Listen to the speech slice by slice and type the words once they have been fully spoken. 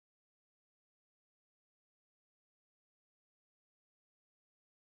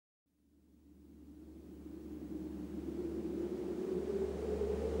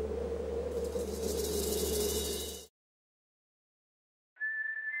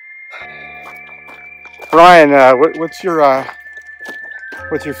Ryan, what's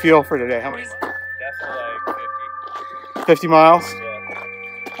your feel for today? How many? Definitely like 50 miles? Yeah.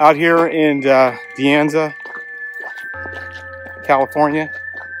 Out here in De Anza, California.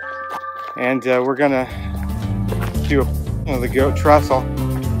 And we're gonna do the Goat Trestle.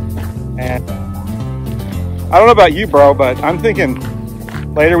 And I don't know about you, bro, but I'm thinking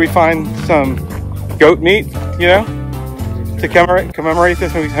later we find some goat meat, you know, to commemorate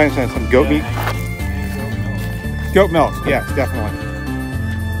this. Maybe find some goat meat. Goat milk, yes, definitely.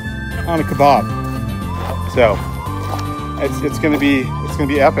 On a kebab. So it's gonna be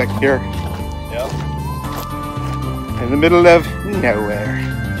epic here. Yep. In the middle of nowhere.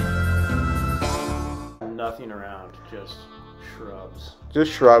 Nothing around, just shrubs.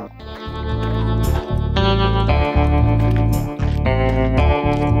 Just shrub.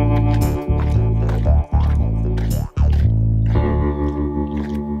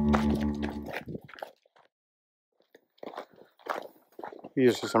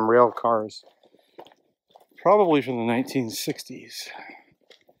 These are some rail cars. Probably from the 1960s.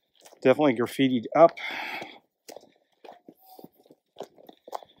 Definitely graffitied up.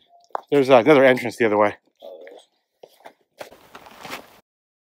 There's another entrance the other way.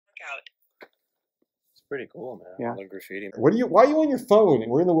 It's pretty cool, man. Yeah. All the graffiti. Why are you on your phone?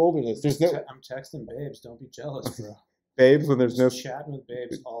 We're in the wilderness. There's no. I'm texting babes. Don't be jealous, bro. Babes, when there's Just chatting with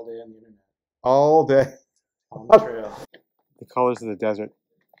babes all day on the internet. all day. On the trail. The colors of the desert.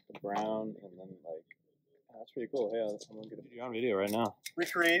 The brown and then like. That's pretty cool. Hey, I'm gonna get a video on video right now.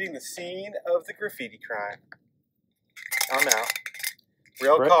 Recreating the scene of the graffiti crime. I'm out.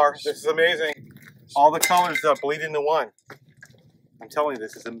 Real car. This is amazing. All the colors bleed into one. I'm telling you,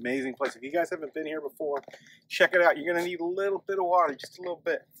 this is an amazing place. If you guys haven't been here before, check it out. You're gonna need a little bit of water, just a little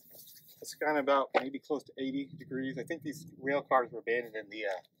bit. It's kind of about maybe close to 80 degrees. I think these rail cars were abandoned in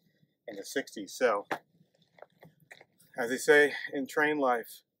the 60s. So, as they say in train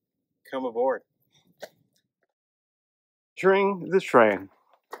life, come aboard. Entering the train.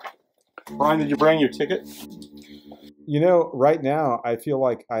 Brian, did you bring your ticket? You know, right now, I feel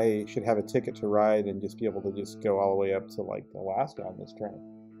like I should have a ticket to ride and just be able to just go all the way up to, like, Alaska on this train.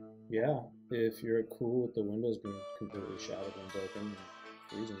 Yeah, if you're cool with the windows being completely shattered and broken and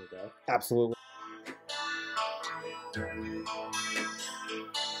freezing to death. Absolutely.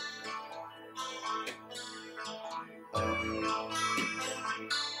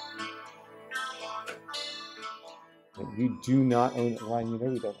 You do not own it. Ryan, you know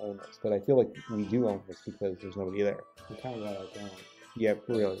we don't own this, but I feel like we do own this because there's nobody there. We kind of got our ground. Yeah,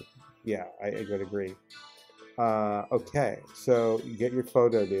 really. Yeah, I would agree. Okay, so you get your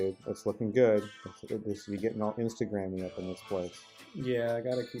photo, dude. It's looking good. This will be getting all Instagrammy up in this place. Yeah, I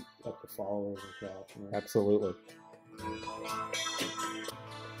gotta keep up the followers and stuff. You know? Absolutely. So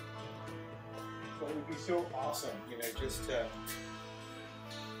it would be so awesome, you know, just to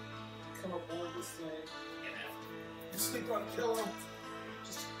come aboard this thing, you know, just sleep on a pillow,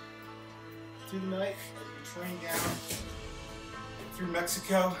 just through the night as we train down through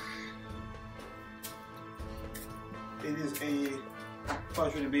Mexico. It is a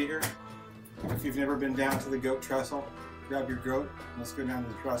pleasure to be here. If you've never been down to the Goat Trestle, grab your goat, and let's go down to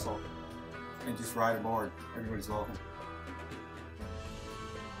the trestle and just ride aboard. Everybody's welcome.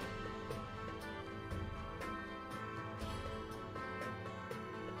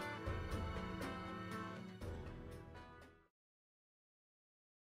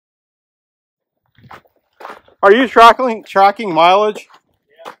 Are you tracking mileage?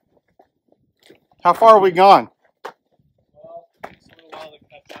 Yeah. How far have we gone? Well, it's a little while to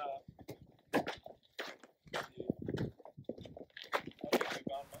catch up.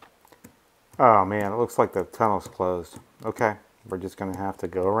 Oh man, it looks like the tunnel's closed. Okay, we're just gonna have to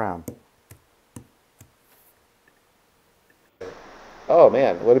go around. Oh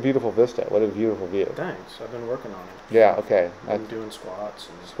man, what a beautiful vista. What a beautiful view. Thanks, I've been working on it. Yeah, okay. I've been doing squats.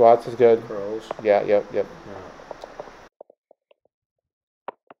 And squats is good. curls. Yeah, yep. Yeah.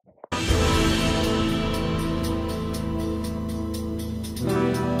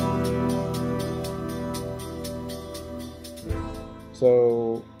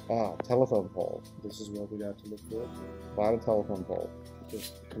 So, telephone poles. This is what we got to look forward to. A lot of telephone poles.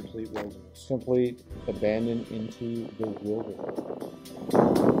 Just complete wilderness. Complete abandoned into the wilderness.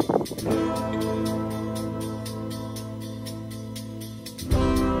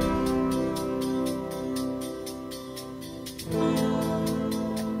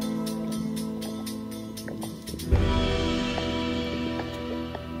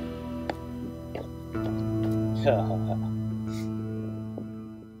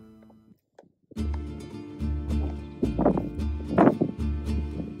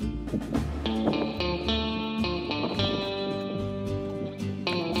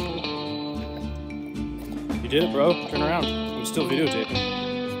 did it, bro. Turn around. I'm still videotaping.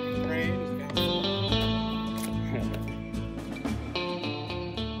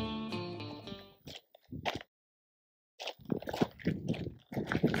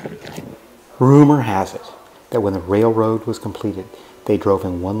 Rumor has it that when the railroad was completed, they drove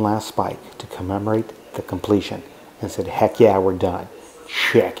in one last spike to commemorate the completion and said, heck yeah, we're done.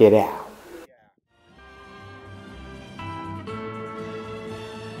 Check it out.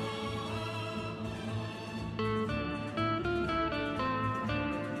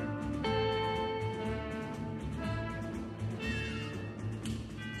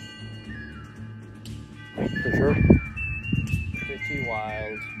 For sure. Pretty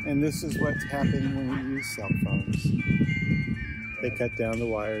wild. And this is what's happening when you use cell phones. They cut down the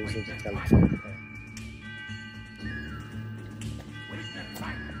wires of the telephone.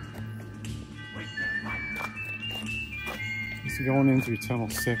 It's going in through Tunnel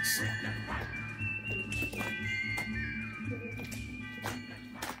 6.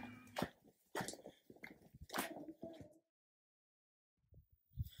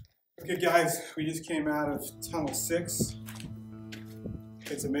 Okay guys, we just came out of Tunnel 6.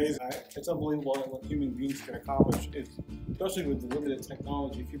 It's amazing. It's unbelievable what human beings can accomplish, especially with the limited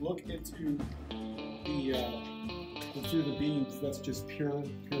technology. If you look into through the beams, that's just pure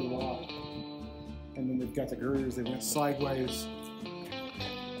rock. And then they've got the girders, they went sideways.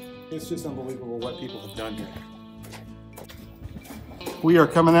 It's just unbelievable what people have done here. We are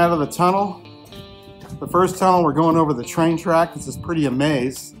coming out of the tunnel. The first tunnel, we're going over the train track. This is pretty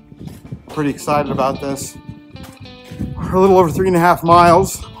amazed. Pretty excited about this. We're a little over 3.5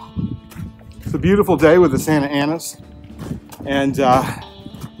 miles. It's a beautiful day with the Santa Anas. And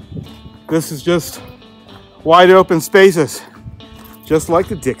this is just wide open spaces, just like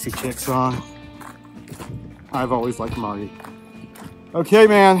the Dixie Chicks song. I've always liked Marty. Okay,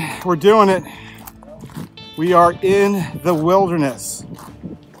 man, we're doing it. We are in the wilderness.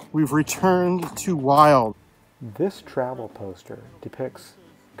 We've returned to wild. This travel poster depicts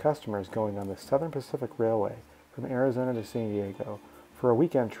customers going on the Southern Pacific Railway from Arizona to San Diego for a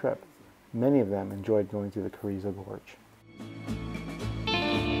weekend trip. Many of them enjoyed going through the Carrizo Gorge.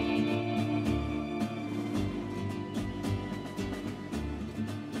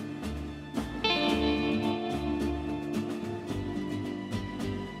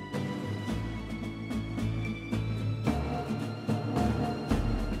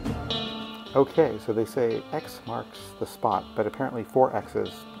 Okay, so they say X marks the spot, but apparently 4 X's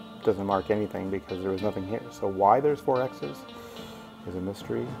doesn't mark anything because there was nothing here. So why there's 4 X's is a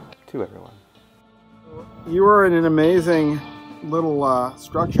mystery to everyone. You are in an amazing little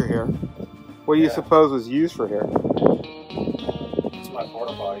structure here. What do you suppose was used for here? It's my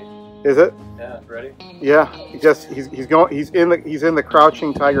porta potty. Is it? Yeah, ready? Yeah, he's in the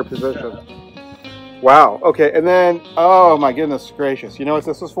crouching tiger position. Wow. Okay, and then oh my goodness gracious, you know what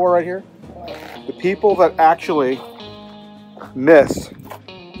this was for right here? The people that actually missed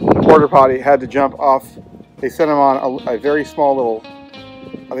the porta potty had to jump off. They sent them on a very small little.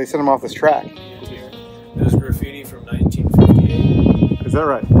 They sent them off this track. There's graffiti from 1958. Is that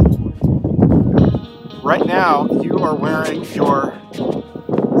right? Right now, you are wearing your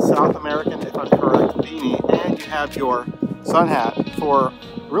South American, if I'm correct, beanie, and you have your sun hat for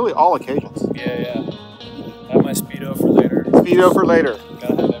really all occasions. Yeah. I have my Speedo for later. Speedo for later.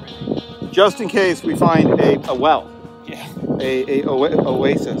 Gotta have everything. Just in case we find a well. Yeah. A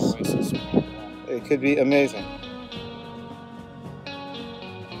oasis. It could be amazing.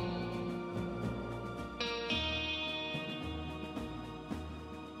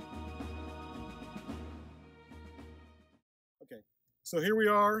 Okay, so here we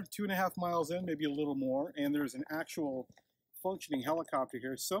are, 2.5 miles in, maybe a little more, and there's an actual functioning helicopter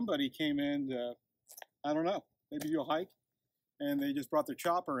here. Somebody came in to, I don't know, maybe do a hike, and they just brought their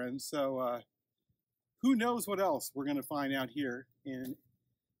chopper in. So who knows what else we're going to find out here in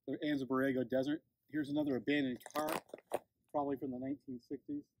the Anza Borrego Desert. Here's another abandoned car, probably from the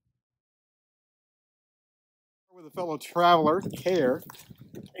 1960s. With a fellow traveler, Care.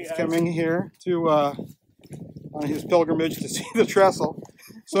 He's coming here to on his pilgrimage to see the trestle.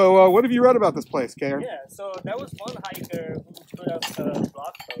 So what have you read about this place, Care? Yeah, so there was one hiker who put up a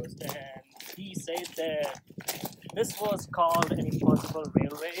blog post, and he said that this was called an impossible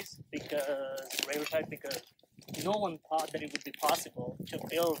rail race because no one thought that it would be possible to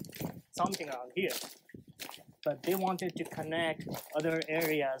build something around here. But they wanted to connect other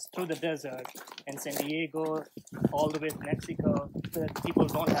areas through the desert and San Diego all the way to Mexico so that people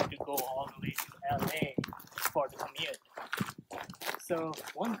don't have to go all the way to LA for the commute. So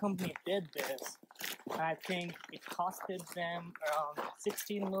one company did this. I think it costed them around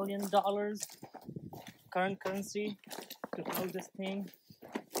 $16 million. current currency to hold this thing.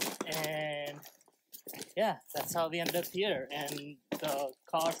 And yeah, that's how we ended up here. And the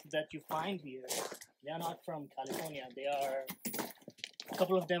cars that you find here, they are not from California. They are, a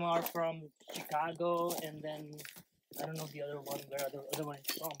couple of them are from Chicago, and then I don't know the other one, where the other one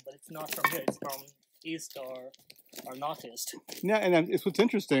is from, but it's not from here. It's from east or northeast. Yeah, and it's what's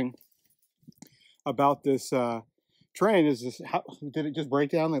interesting about this train is this: how did it just break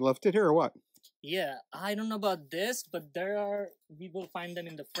down? They left it here, or what? Yeah, I don't know about this, but we will find them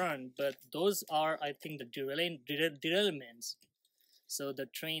in the front, but those are, I think, the derailments. So the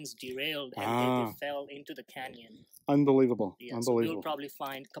trains derailed and they fell into the canyon. Unbelievable. Yeah, Unbelievable. So we'll probably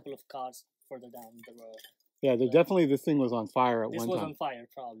find a couple of cars further down the road. Yeah, definitely this thing was on fire at one time. This was on fire,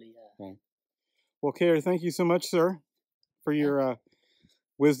 probably, yeah. Okay. Well, Kader, thank you so much, sir, for your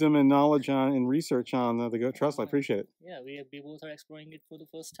wisdom and knowledge and research on the Goat Trestle. I appreciate it. Yeah, we both are exploring it for the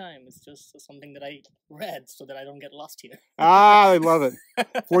first time. It's just something that I read so that I don't get lost here. I love it.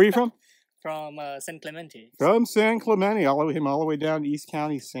 Where are you from? From San Clemente. From San Clemente, all the way down to East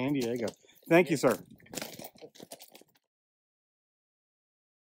County, San Diego. Thank you, sir.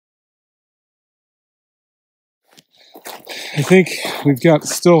 I think we've got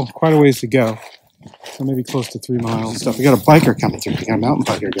still quite a ways to go. So maybe close to 3 miles and stuff. We got a biker coming through. We got a mountain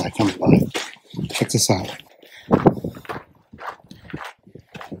biker guy coming by. Check this out.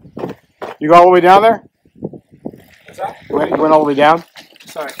 You go all the way down there? What's that? You went all the way down?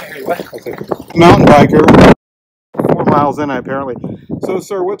 Sorry, I can't hear you. What? Okay. Mountain biker. 4 miles in, apparently. So,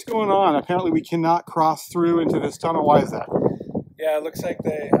 sir, what's going on? Apparently we cannot cross through into this tunnel. Why is that? Yeah, it looks like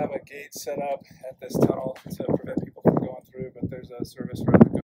they have a gate set up at this tunnel to prevent people from going through, but there's a service road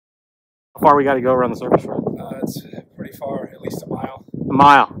that goes. How far we got to go around the surface road? It's pretty far, at least a mile. A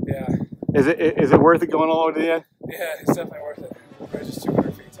mile. Yeah. Is it worth it going all the way to the end? Yeah, it's definitely worth it. The bridge is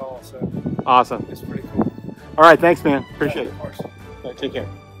 200 feet tall, so Awesome. it's pretty cool. All right, thanks, man. Appreciate Of course. it. All right, take care.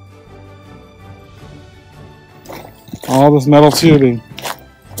 All this metal tubing.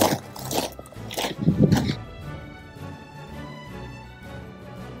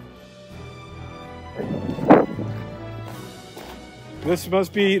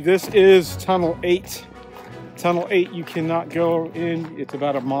 This is Tunnel 8. Tunnel 8, you cannot go in. It's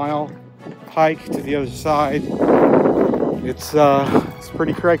about a mile hike to the other side. It's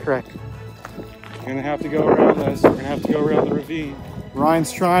pretty cray-cray. We're gonna have to go around this. We're gonna have to go around the ravine.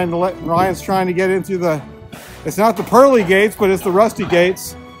 Ryan's trying to get into the, it's not the pearly gates, but it's the rusty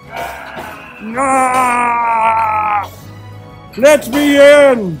gates. Ah! Let me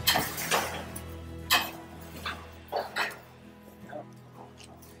in!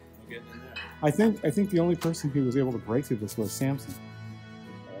 I think the only person who was able to break through this was Samson.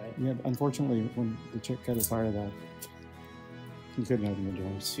 Yeah, unfortunately, when the chick cut his fire, that he couldn't open the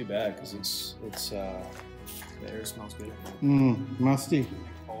doors. It's too bad because it's the air smells good. Musty.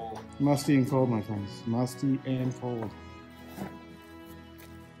 Cold. Musty and cold, my friends. Musty and cold.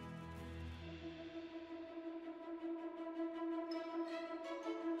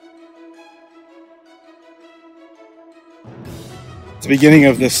 It's the beginning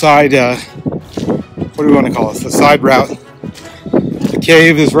of the side, what do we want to call this? The side route. The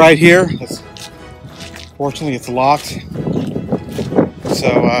cave is right here. Fortunately, it's locked. So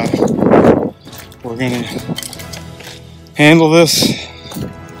we're going to handle this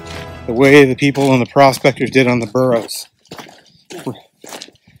the way the people and the prospectors did on the burrows.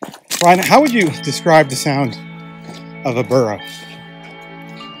 Ryan, how would you describe the sound of a burrow?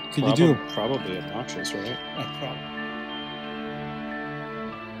 Could you do? Probably obnoxious, right? Probably.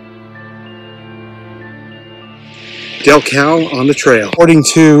 Del Cal on the trail. According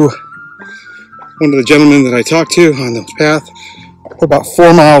to one of the gentlemen that I talked to on the path, we're about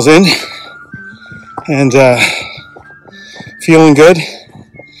 4 miles in and feeling good.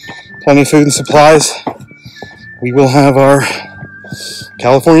 Plenty of food and supplies. We will have our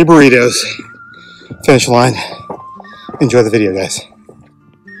California burritos. Finish line. Enjoy the video, guys.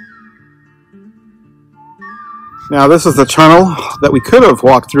 Now this is the tunnel that we could have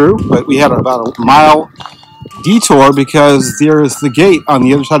walked through, but we had about a mile detour because there is the gate on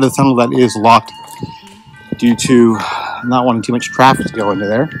the other side of the tunnel that is locked due to not wanting too much traffic to go into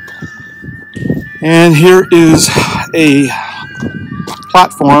there. And here is a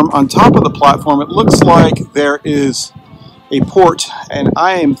platform. On top of the platform, it looks like there is a port, and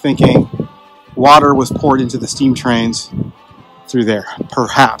I am thinking water was poured into the steam trains through there,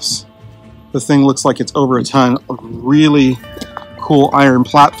 perhaps. The thing looks like it's over a ton. A really cool iron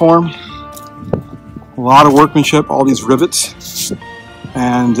platform. A lot of workmanship, all these rivets.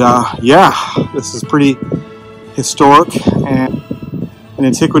 And yeah, this is pretty historic. And an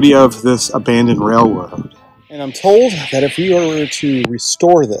antiquity of this abandoned railroad. And I'm told that if we were to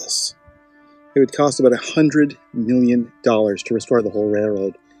restore this, it would cost about $100 million to restore the whole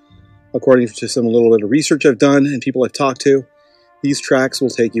railroad. According to some little bit of research I've done and people I've talked to, these tracks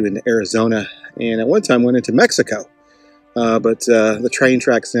will take you into Arizona and at one time went into Mexico. But the train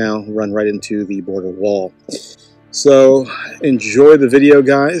tracks now run right into the border wall. So enjoy the video,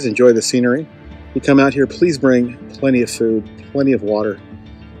 guys. Enjoy the scenery. You come out here, please bring plenty of food, plenty of water.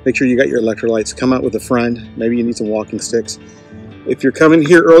 Make sure you got your electrolytes. Come out with a friend. Maybe you need some walking sticks. If you're coming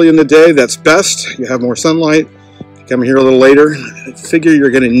here early in the day, that's best. You have more sunlight. If you come here a little later, I figure you're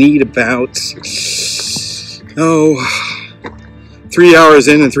going to need about, 3 hours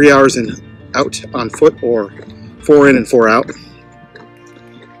in and 3 hours out on foot, or 4 in and 4 out.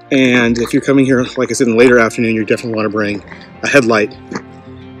 And if you're coming here, like I said, in the later afternoon, you definitely want to bring a headlight.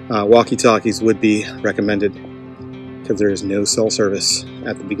 Walkie-talkies would be recommended because there is no cell service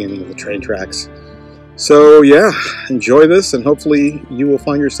at the beginning of the train tracks. So yeah, enjoy this, and hopefully you will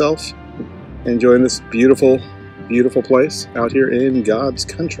find yourself enjoying this beautiful, beautiful place out here in God's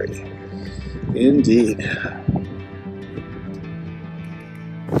country. Indeed.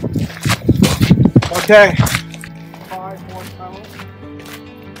 Okay. 5 more tunnels.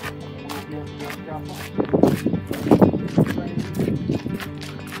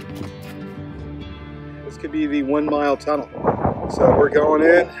 This could be the 1 mile tunnel. So we're going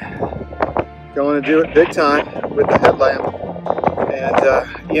in, going to do it big time with the headlamp.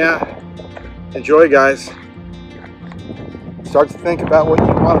 And yeah, enjoy, guys. Start to think about what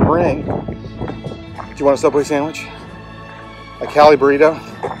you want to bring. Do you want a Subway sandwich? A Cali burrito?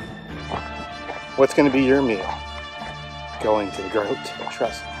 What's going to be your meal going to the Goat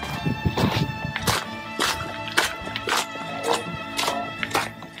Trestle?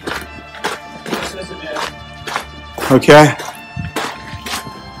 Okay.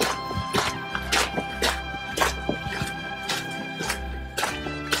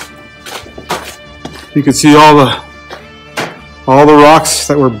 You can see all the rocks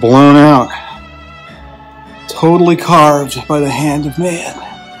that were blown out, totally carved by the hand of man.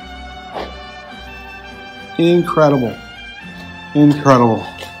 Incredible, incredible.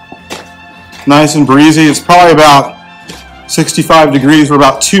 Nice and breezy. It's probably about 65 degrees. We're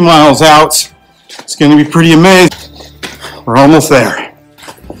about 2 miles out. It's going to be pretty amazing. We're almost there.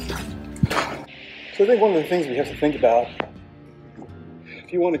 So I think one of the things we have to think about,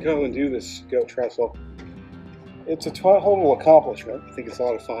 if you want to go and do this Goat Trestle, it's a total accomplishment. I think it's a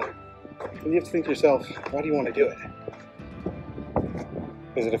lot of fun. And you have to think to yourself, why do you want to do it?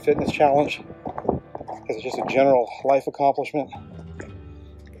 Is it a fitness challenge? Is it just a general life accomplishment?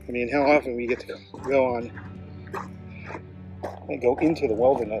 I mean, how often we get to go on and go into the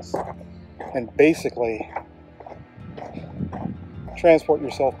wilderness and basically transport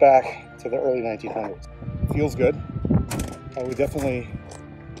yourself back to the early 1900s. Feels good. I would definitely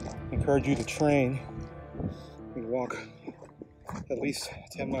encourage you to train and walk at least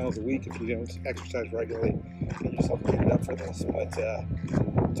 10 miles a week if you don't exercise regularly. Get yourself geared up for this. But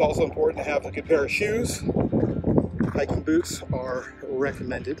it's also important to have a good pair of shoes. Hiking boots are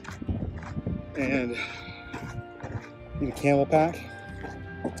recommended. And need a camel pack.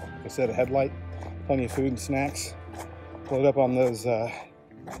 Like I said, a headlight, plenty of food and snacks. Load up on those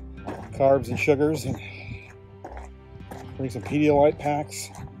carbs and sugars, and bring some Pedialyte packs.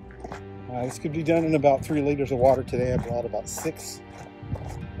 This could be done in about 3 liters of water. Today I brought about 6.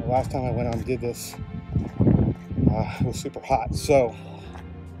 The last time I went out and did this, it was super hot. So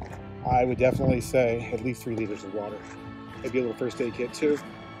I would definitely say at least 3 liters of water. Maybe a little first aid kit too.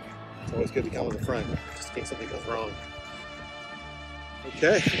 It's always good to come with a friend, just in case something goes wrong.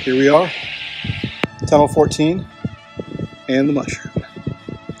 Okay, here we are. Tunnel 14 and the mushroom.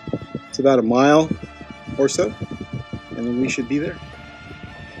 It's about a mile or so, and then we should be there.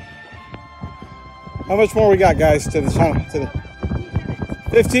 How much more we got, guys, to the tunnel?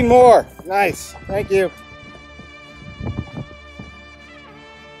 15 more. Nice. Thank you.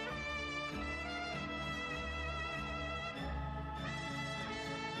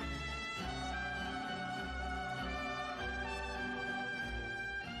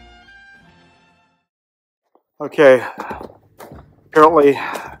 Okay, apparently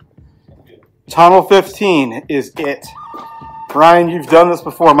Tunnel 15 is it. Ryan, you've done this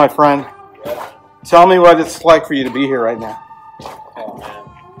before, my friend. Yeah. Tell me what it's like for you to be here right now. Oh man,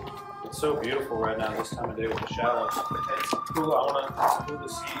 it's so beautiful right now this time of day with the shadows. It's cool. It's cool to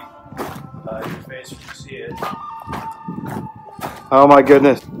see your face when you see it. Oh my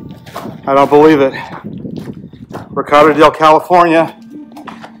goodness, I don't believe it. Recaderdale, California,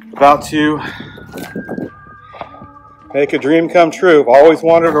 about to Make a dream come true. I've always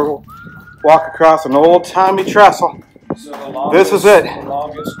wanted to walk across an old-timey trestle. So This is it. The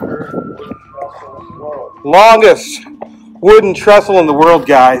longest curved wooden trestle in the world. Longest wooden trestle in the world,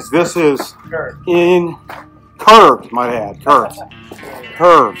 guys. This is curved, might I add. Curved.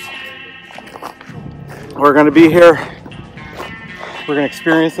 Curved. We're going to be here. We're going to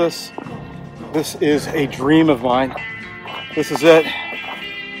experience this. This is a dream of mine. This is it.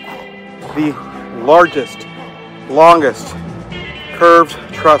 The largest, longest curved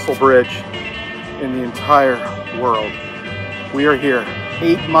trestle bridge in the entire world. We are here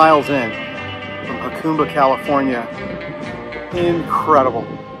 8 miles in from Jacumba, California. Incredible.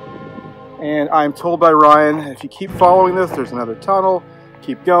 And I'm told by Ryan, if you keep following this, there's another tunnel.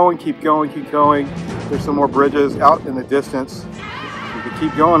 Keep going, keep going, keep going. There's some more bridges out in the distance. You can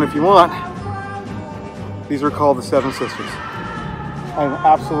keep going if you want. These are called the Seven Sisters.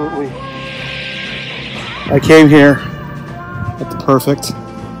 I came here at the perfect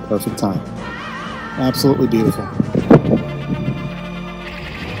time. Absolutely beautiful.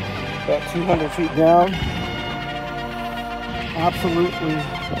 About 200 feet down. Absolutely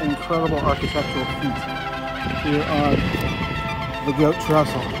incredible architectural feat here on the Goat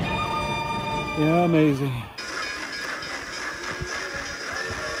Trestle. Yeah, amazing.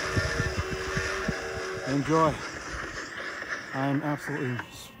 Enjoy. I'm absolutely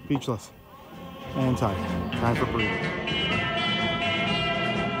speechless and tired. Time for breathing.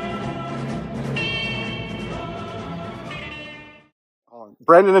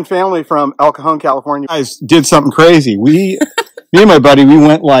 Brendan and family from El Cajon, California. You guys did something crazy. Me and my buddy, we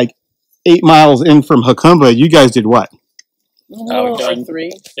went like 8 miles in from Jacumba. You guys did what? We've done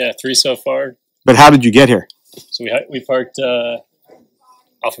 3. Yeah, 3 so far. But how did you get here? So we parked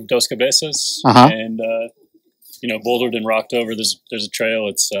off of Dos Cabezas and you know, bouldered and rocked over. There's a trail.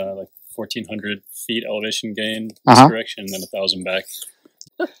 It's like 1,400 feet elevation gain this direction, and then 1,000 back.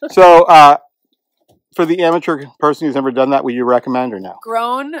 So for the amateur person who's never done that, would you recommend or no?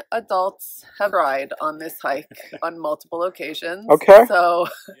 Grown adults have tried on this hike on multiple occasions. Okay. So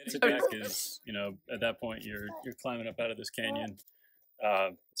it's back is, you know, at that point you're climbing up out of this canyon.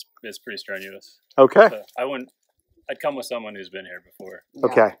 It's pretty strenuous. Okay. So I'd come with someone who's been here before. yeah,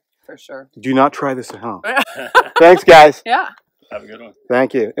 Okay. for sure. Do not try this at home. Thanks, guys. Yeah. Have a good one.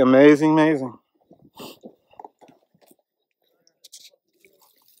 Thank you. Amazing, amazing.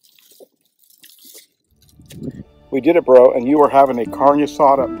 We did it, bro, and you were having a carne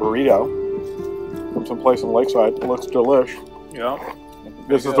asada burrito from someplace in Lakeside. It looks delish. Yeah.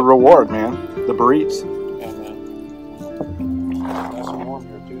 This is the reward, man. The burritos. Yeah, man. Nice and warm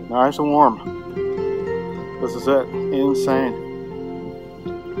here, too. Nice and warm. This is it. Insane.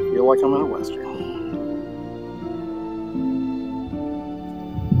 Feel like I'm in a Western.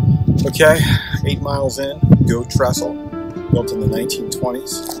 Okay, 8 miles in, Goat Trestle, built in the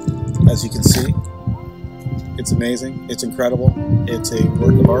 1920s. As you can see, it's amazing, it's incredible, it's a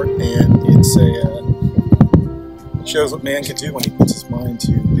work of art, and it shows what man can do when he puts his mind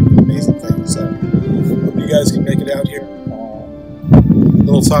to doing amazing things. So, hope you guys can make it out here. A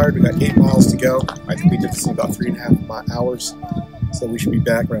little tired, we got 8 miles to go. I think we did this in about 3.5 hours, so we should be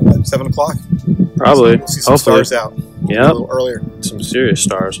back around, what, 7 o'clock? Probably. We'll see some stars out a little earlier. Some serious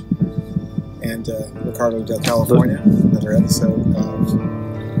stars. And Ricardo del California, another episode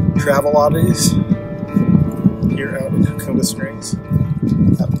of Travel Oddities here out in Jacumba Springs.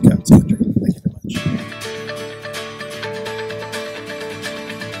 Out in the Goat Tundra. Thank you very much.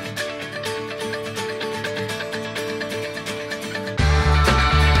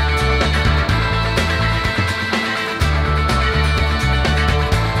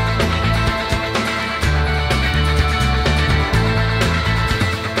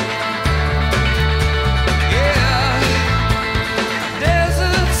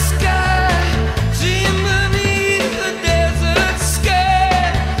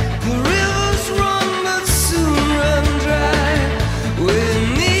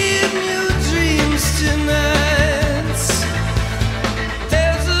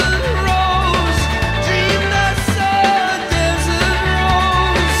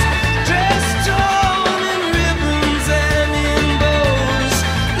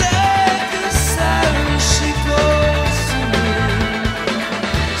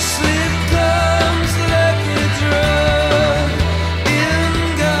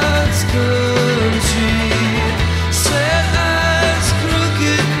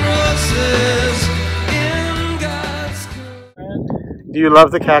 Do you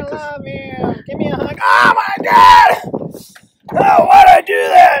love the cactus? I love you. Give me a hug. Oh my God! Oh, why'd I do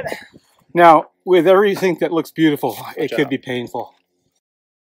that? Now, with everything that looks beautiful, it could be painful.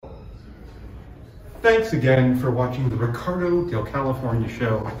 Thanks again for watching the Ricardo del California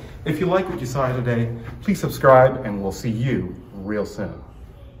show. If you like what you saw today, please subscribe and we'll see you real soon.